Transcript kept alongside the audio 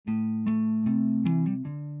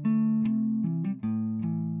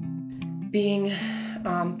being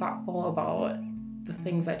thoughtful about the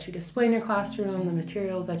things that you display in your classroom, the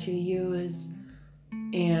materials that you use,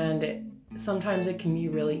 and sometimes it can be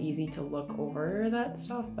really easy to look over that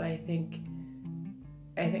stuff, but I think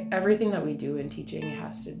everything that we do in teaching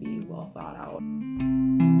has to be well thought out.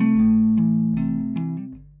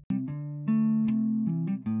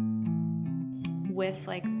 With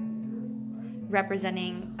like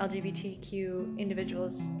representing LGBTQ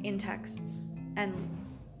individuals in texts and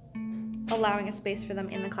allowing a space for them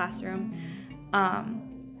in the classroom.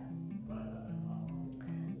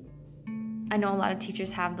 I know a lot of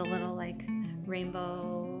teachers have the little like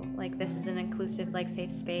rainbow, like this is an inclusive, like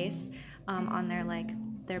safe space on their like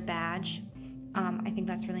their badge. I think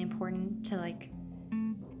that's really important to like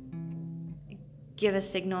give a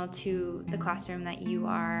signal to the classroom that you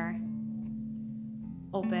are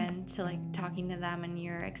open to like talking to them and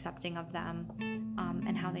you're accepting of them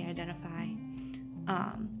and how they identify.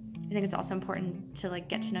 I think it's also important to like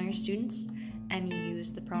get to know your students and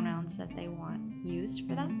use the pronouns that they want used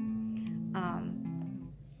for them.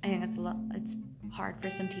 I think it's hard for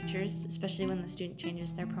some teachers, especially when the student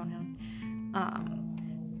changes their pronoun.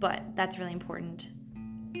 But that's really important.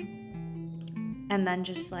 And then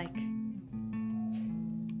just like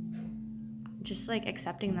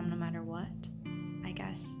accepting them no matter what, I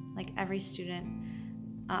guess. Like every student,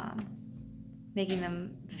 making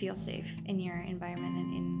them feel safe in your environment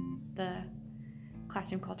and in the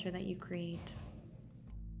classroom culture that you create.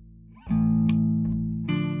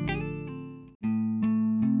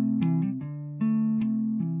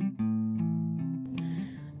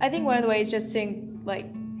 I think one of the ways just to like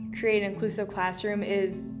create an inclusive classroom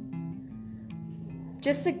is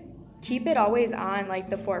just to keep it always on like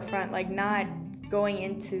the forefront, like not going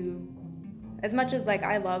into, as much as like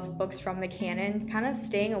I love books from the canon, kind of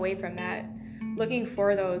staying away from that, looking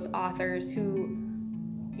for those authors who,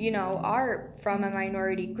 you know, are from a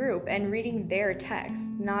minority group and reading their text,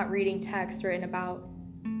 not reading text written about,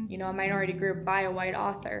 you know, a minority group by a white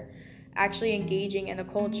author, actually engaging in the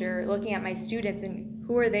culture, looking at my students and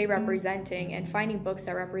who are they representing and finding books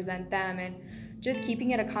that represent them and just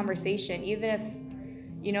keeping it a conversation, even if,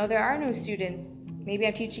 you know, there are no students. Maybe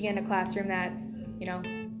I'm teaching in a classroom that's, you know,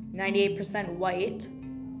 98% white,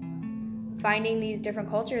 finding these different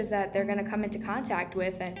cultures that they're going to come into contact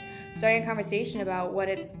with and starting a conversation about what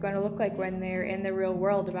it's going to look like when they're in the real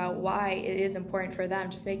world, about why it is important for them,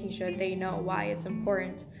 just making sure they know why it's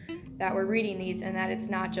important that we're reading these and that it's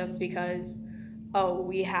not just because, oh,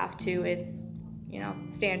 we have to, it's, you know,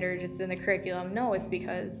 standard, it's in the curriculum. No, it's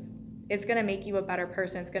because it's going to make you a better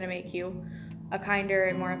person. It's going to make you a kinder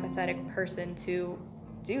and more empathetic person to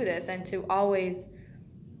do this and to always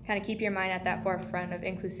kind of keep your mind at that forefront of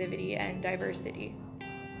inclusivity and diversity.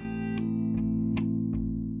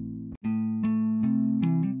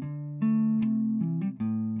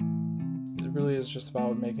 It really is just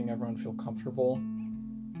about making everyone feel comfortable.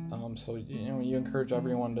 So, you know, you encourage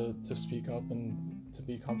everyone to speak up and to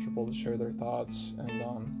be comfortable to share their thoughts.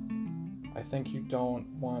 And I think you don't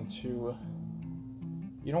want to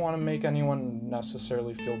make anyone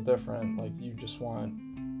necessarily feel different. Like you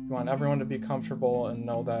want everyone to be comfortable and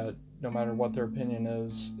know that no matter what their opinion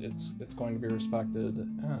is, it's going to be respected,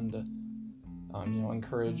 and you know,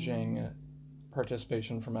 encouraging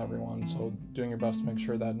participation from everyone. So doing your best to make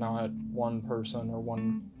sure that not one person or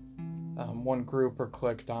one group or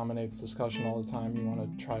clique dominates discussion all the time. You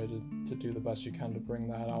want to try to do the best you can to bring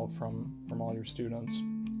that out from all your students.